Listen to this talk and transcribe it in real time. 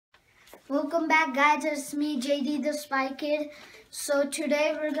Welcome back, guys. It's me, JD the Spy Kid. So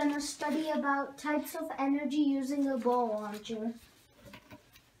today we're going to study about types of energy using a ball launcher.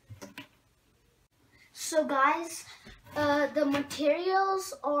 So guys, the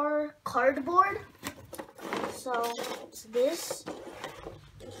materials are cardboard. So it's this.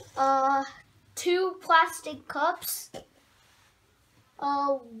 2 plastic cups.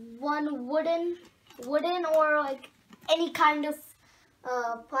 1 wooden or like any kind of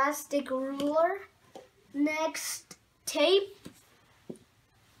plastic ruler. Next, tape,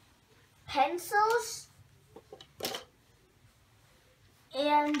 pencils,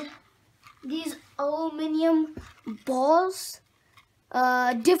 and these aluminum balls,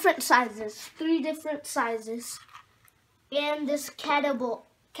 different sizes, 3 different sizes, and this catapult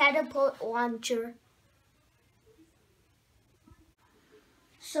launcher.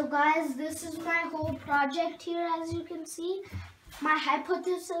 So guys, this is my whole project here, as you can see. My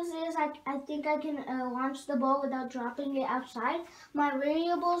hypothesis is I think I can launch the ball without dropping it outside. My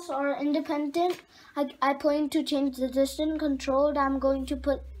variables are independent. I plan to change the distance controlled. I'm going to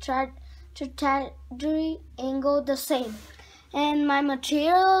put trajectory angle the same. And my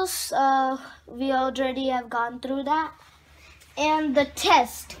materials, we already have gone through that. And the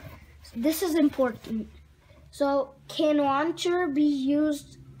test, this is important. So, can launcher be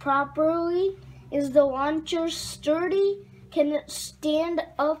used properly? Is the launcher sturdy? Can it stand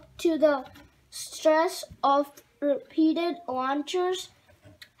up to the stress of repeated launchers?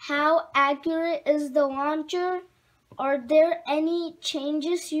 How accurate is the launcher? Are there any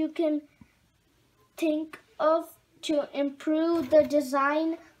changes you can think of to improve the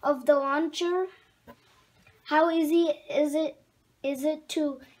design of the launcher? How easy is it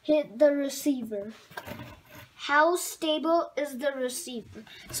to hit the receiver? How stable is the receiver?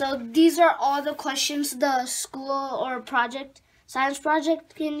 So these are all the questions the school or science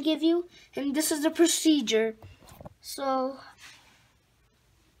project can give you. And this is the procedure. So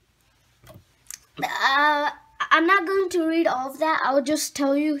I'm not going to read all of that. I'll just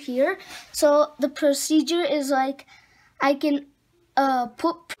tell you here. So the procedure is like I can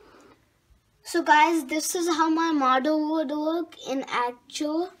put. So guys, this is how my model would look in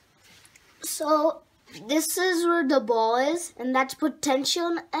actual. So this is where the ball is, and that's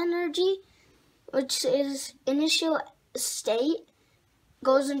potential energy, which is initial state,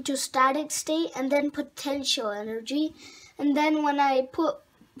 goes into static state, and then potential energy. And then when I put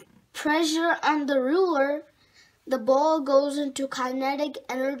pressure on the ruler, the ball goes into kinetic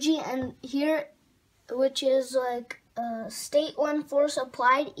energy, and here, which is like state 1 force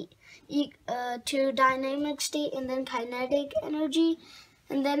applied to dynamic state, and then kinetic energy.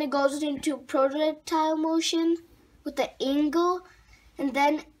 And then it goes into projectile motion with the angle, and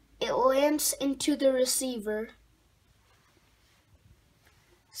then it lands into the receiver.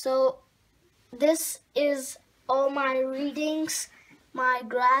 So this is all my readings, my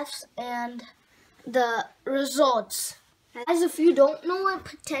graphs, and the results. Guys, if you don't know what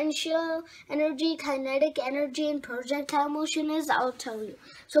potential energy, kinetic energy, and projectile motion is, I'll tell you.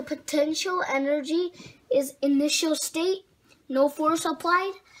 So potential energy is initial state, no force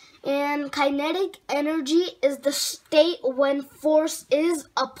applied, and kinetic energy is the state when force is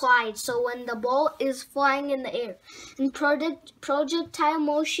applied, so when the ball is flying in the air. And projectile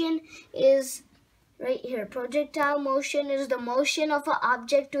motion is right here. Projectile motion is the motion of an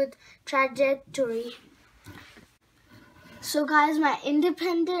object with trajectory. So guys, my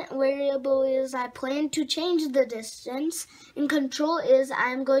independent variable is I plan to change the distance, and control is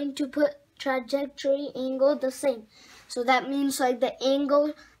I'm going to put trajectory angle the same. So that means like the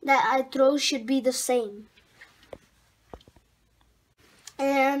angle that I throw should be the same.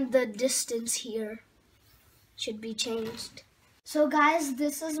 And the distance here should be changed. So guys,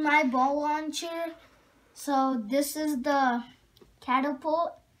 this is my ball launcher. So this is the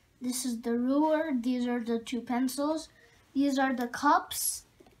catapult. This is the ruler. These are the 2 pencils. These are the cups,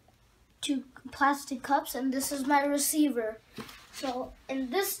 2 plastic cups, and this is my receiver. So,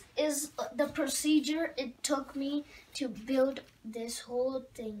 and this is the procedure it took me to build this whole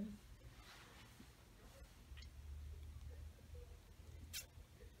thing.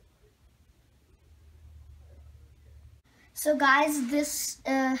 So guys, this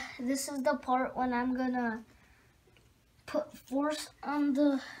is the part when I'm gonna put force on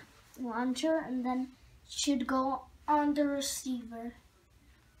the launcher, and then it should go on the receiver.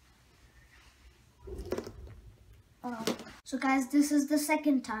 So guys, this is the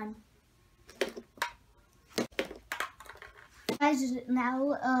second time. Guys,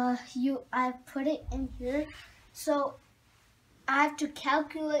 now I put it in here, so I have to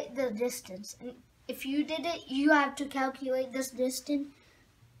calculate the distance. And if you did it, you have to calculate this distance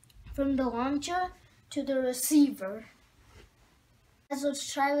from the launcher to the receiver. So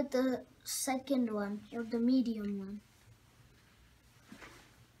let's try with the second one, or the medium one.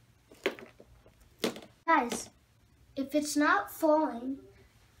 Guys, if it's not falling,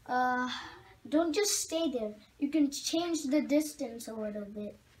 don't just stay there. You can change the distance a little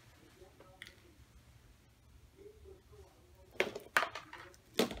bit.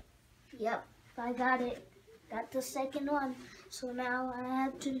 Yep, I got it. Got the second one. So now I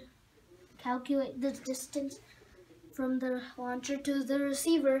have to calculate the distance from the launcher to the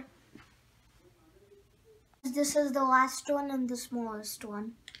receiver. This is the last one and the smallest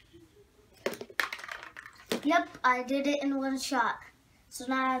one. Yep, I did it in one shot. So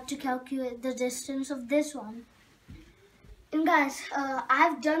now I have to calculate the distance of this one. And guys,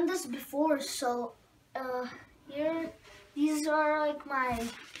 I've done this before, so here, these are like my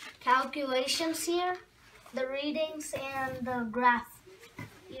calculations here, the readings and the graph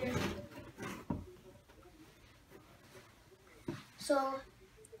here. So,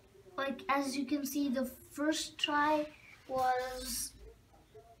 like as you can see, the first try was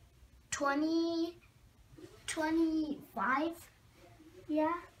 25,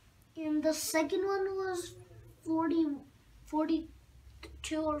 yeah, and the second one was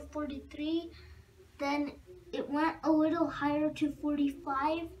 42 or 43, then it went a little higher to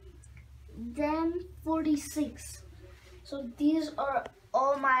 45, then 46. So these are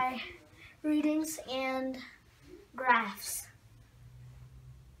all my readings and graphs.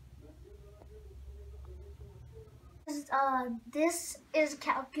 This is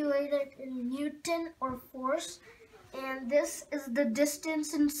calculated in Newton or force, and this is the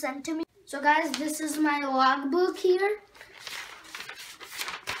distance in centimeters. So guys, this is my logbook here.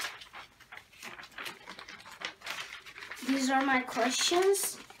 These are my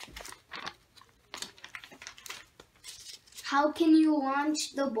questions. How can you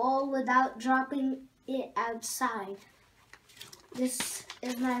launch the ball without dropping it outside? This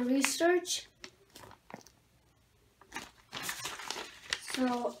is my research.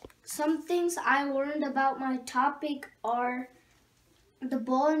 So some things I learned about my topic are the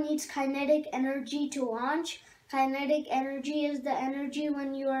ball needs kinetic energy to launch. Kinetic energy is the energy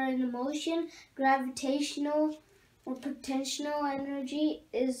when you are in motion. Gravitational or potential energy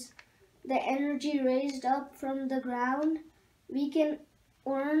is the energy raised up from the ground. We can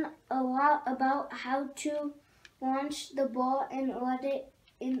learn a lot about how to launch the ball and let it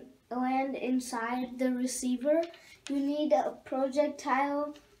land inside the receiver. You need a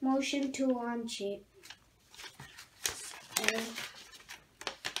projectile motion to launch it.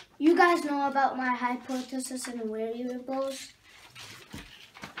 You guys know about my hypothesis and variables.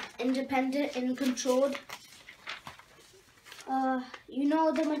 Independent and controlled. You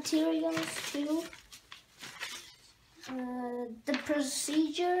know the materials too. The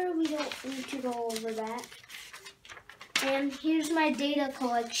procedure, we don't need to go over that. And here's my data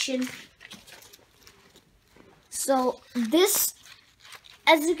collection. So this,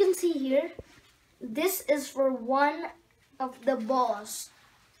 as you can see here, this is for one of the balls.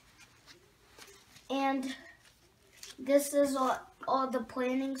 And this is all the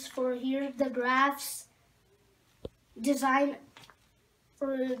plannings for here, the graphs, design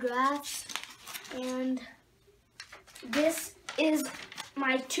for the graphs, and this is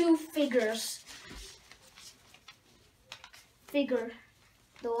my two figures.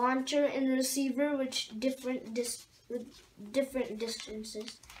 The launcher and receiver with different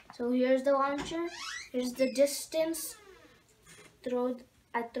distances. So here's the launcher, here's the distance.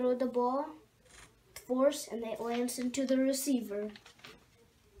 I throw the ball, force, and it lands into the receiver.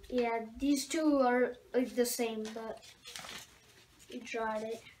 Yeah, these two are like the same, but we tried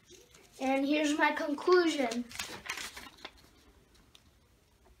it. And here's my conclusion.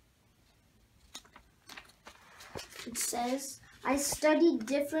 It says, I studied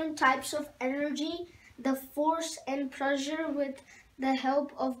different types of energy, the force and pressure with the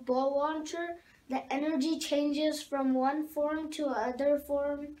help of ball launcher. The energy changes from one form to another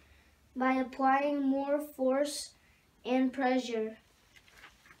form by applying more force and pressure.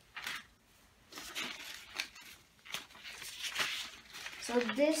 So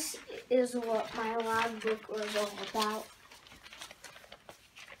this is what my logbook was all about.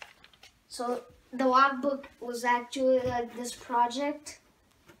 So the logbook was actually like this project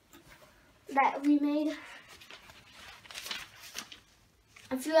that we made.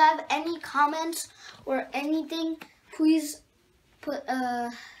 If you have any comments or anything, please put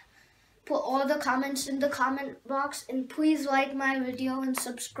all the comments in the comment box, and please like my video and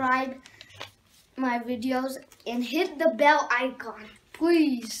subscribe my videos and hit the bell icon,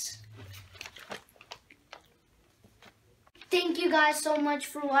 please. Thank you guys so much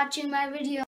for watching my video.